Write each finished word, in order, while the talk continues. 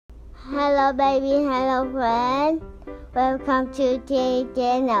Hello baby, hello friend. Welcome to the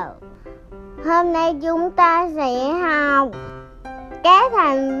channel. Hôm nay chúng ta sẽ học các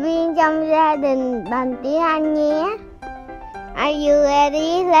thành viên trong gia đình bằng tiếng Anh nhé. Are you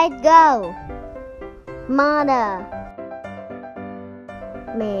ready? Let's go. Mother,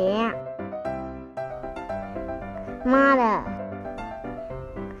 mẹ. Mother,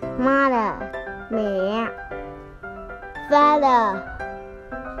 mother, mẹ. Father,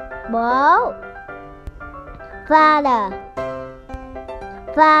 bố. Father,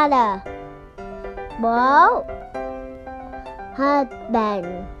 father, bố. Husband,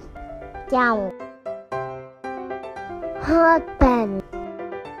 chồng. Husband,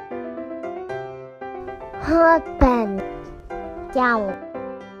 husband, chồng.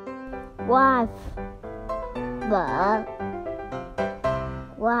 Wife, vợ.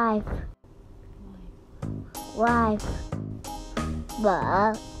 Wife, wife,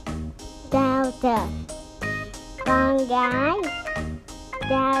 vợ. Daughter, con gái.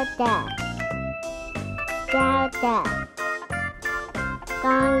 Daughter, daughter,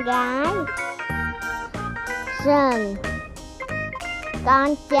 con gái. Son,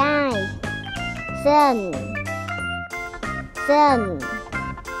 con trai. Son, son,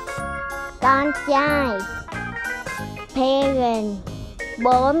 con trai. Parent,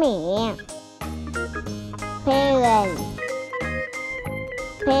 bố mẹ. Parent,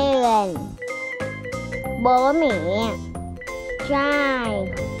 parent, bố mẹ. Child,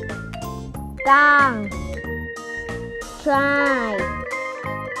 con. Child,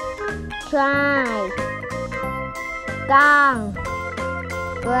 child, con.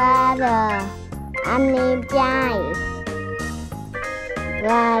 Brother, anh em trai.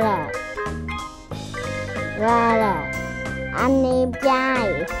 Brother, brother, anh em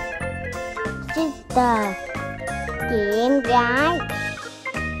trai. Sister, chị em gái.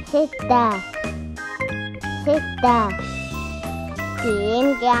 Sister, sister, chị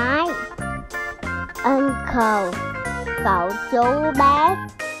em gái. Uncle, cậu chú bác.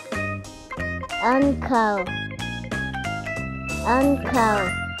 Uncle, uncle,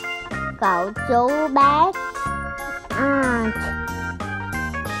 cậu chú bác. Aunt,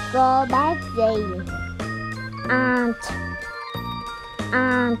 cô bác dì. Aunt,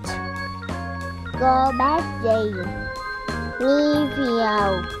 aunt, cô bác dì.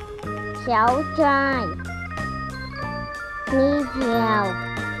 Nephew, cháu trai. Nephew,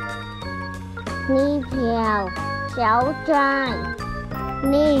 nephew, cháu trai.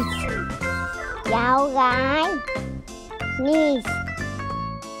 Niece, cháu gái. Niece,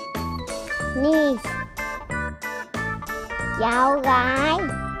 niece, cháu gái.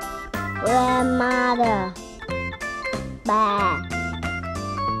 Grandmother, bà.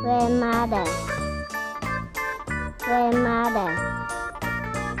 Grandmother, grandmother,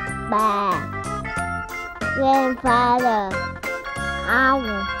 bà. Grandfather, ông.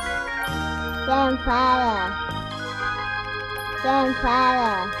 Grandfather,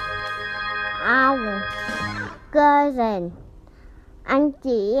 grandfather, ông. Cousin, anh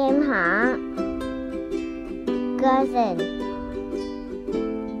chị em họ. Cousin,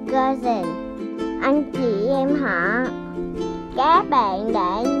 cousin, anh chị em họ. Các bạn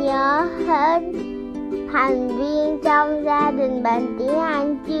đã nhớ hết thành viên trong gia đình bằng tiếng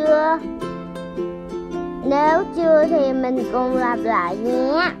Anh chưa? Nếu chưa thì mình cùng lặp lại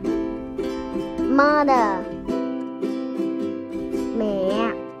nhé. Mother,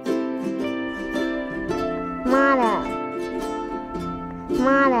 mẹ. Mother,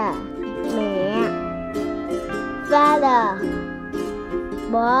 mother, mẹ. Father,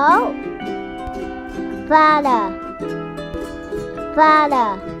 bố. Father,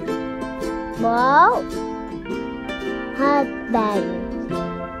 father, bố. Husband,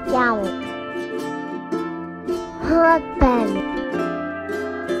 chồng. Husband,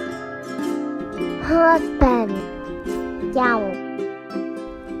 husband, chồng.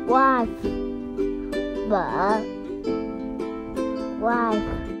 Wife, vợ. Wife,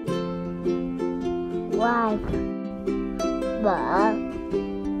 wife, vợ.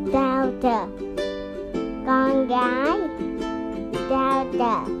 Daughter, con gái.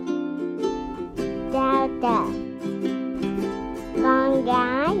 Daughter, daughter, con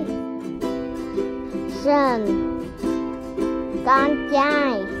gái. Son, con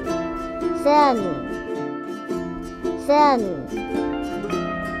trai. Son, son,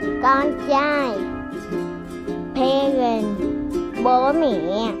 con trai. Parent, bố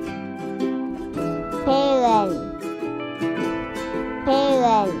mẹ. Parent,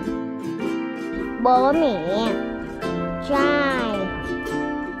 parent, bố mẹ. Child,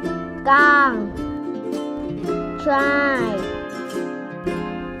 con. Try,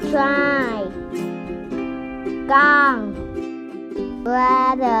 trai, con,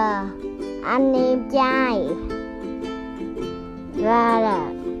 brother, anh em trai, brother,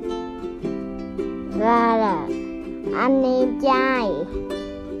 anh em trai,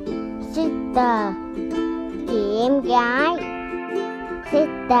 sister, chị em gái,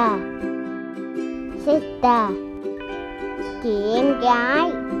 sister, chị em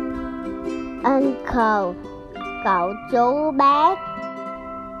gái, uncle, cậu chú bác,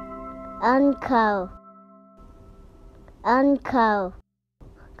 uncle,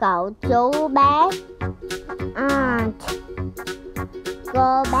 cậu chú bác, aunt,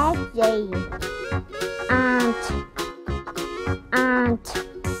 cô bác dì, aunt,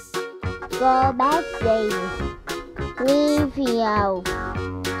 cô bác dì, nephew,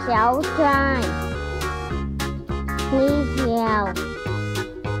 cháu trai, nephew,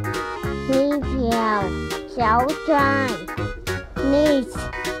 cháu trai, niece,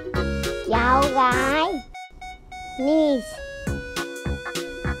 cháu gái, niece,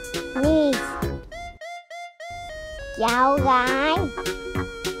 cháu gái,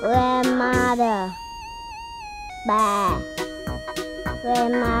 grandmother, bà,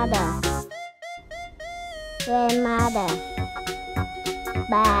 grandmother,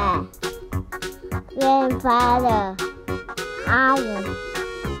 bà, grandfather, ông,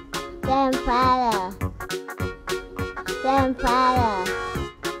 grandfather,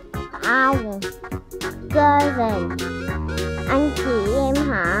 ông, cousin, anh chị em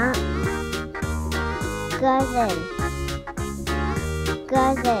họ, cousin,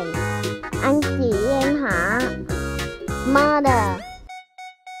 anh chị em họ, mother,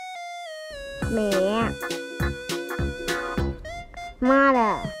 mẹ,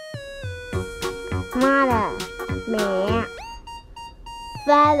 mother, mẹ,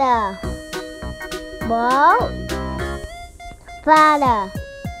 father, bố, father,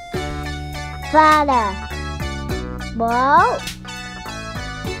 bố,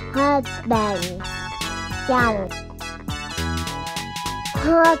 husband, chồng,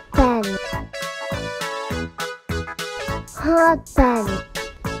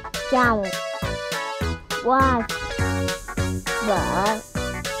 chồng, wife,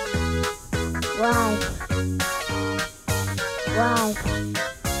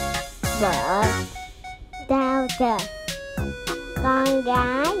 vợ, daughter, con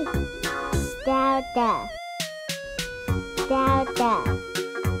gái,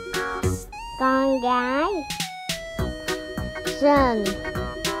 con gái, son,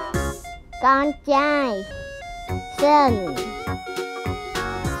 con trai,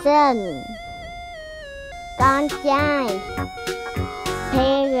 con trai,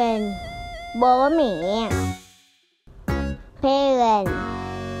 parent, bố mẹ,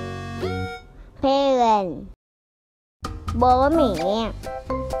 bố mẹ,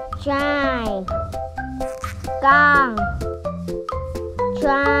 child, con,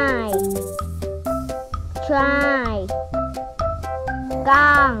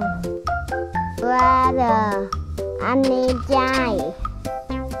 con, brother, anh em trai,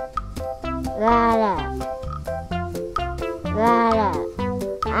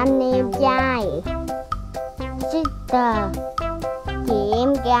 anh em trai, sister, chị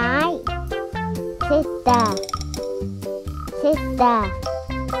em gái, sister,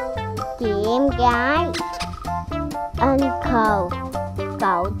 chị em gái, uncle,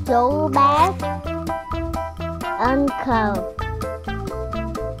 cậu chú bác, uncle,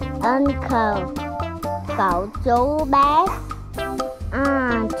 cậu chú bác,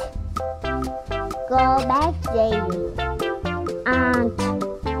 aunt, cô bác dì, aunt,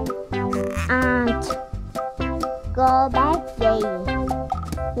 cô bác dì,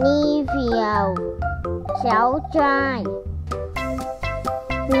 nephew, cháu trai,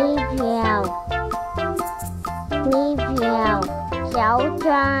 nephew, cháu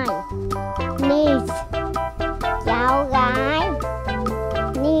trai, niece, cháu gái,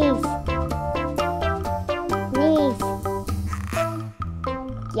 niece,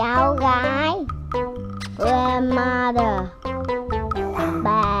 cháu gái, grandmother,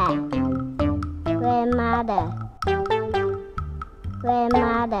 bà, grandmother,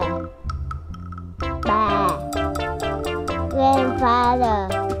 bà, grandfather,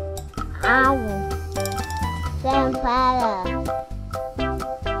 ông, grandfather,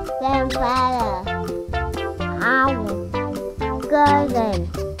 ông, cousin,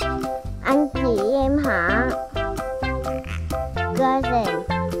 anh chị em họ,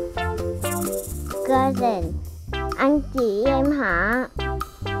 cousin, anh chị em họ.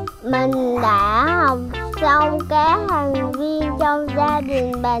 Mình đã học xong các thành viên trong gia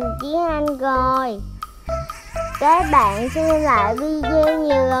đình bằng tiếng Anh rồi. Các bạn xem lại video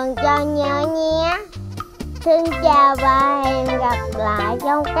nhiều lần cho nhớ nhé. Xin chào và hẹn gặp lại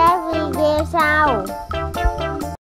trong các video sau.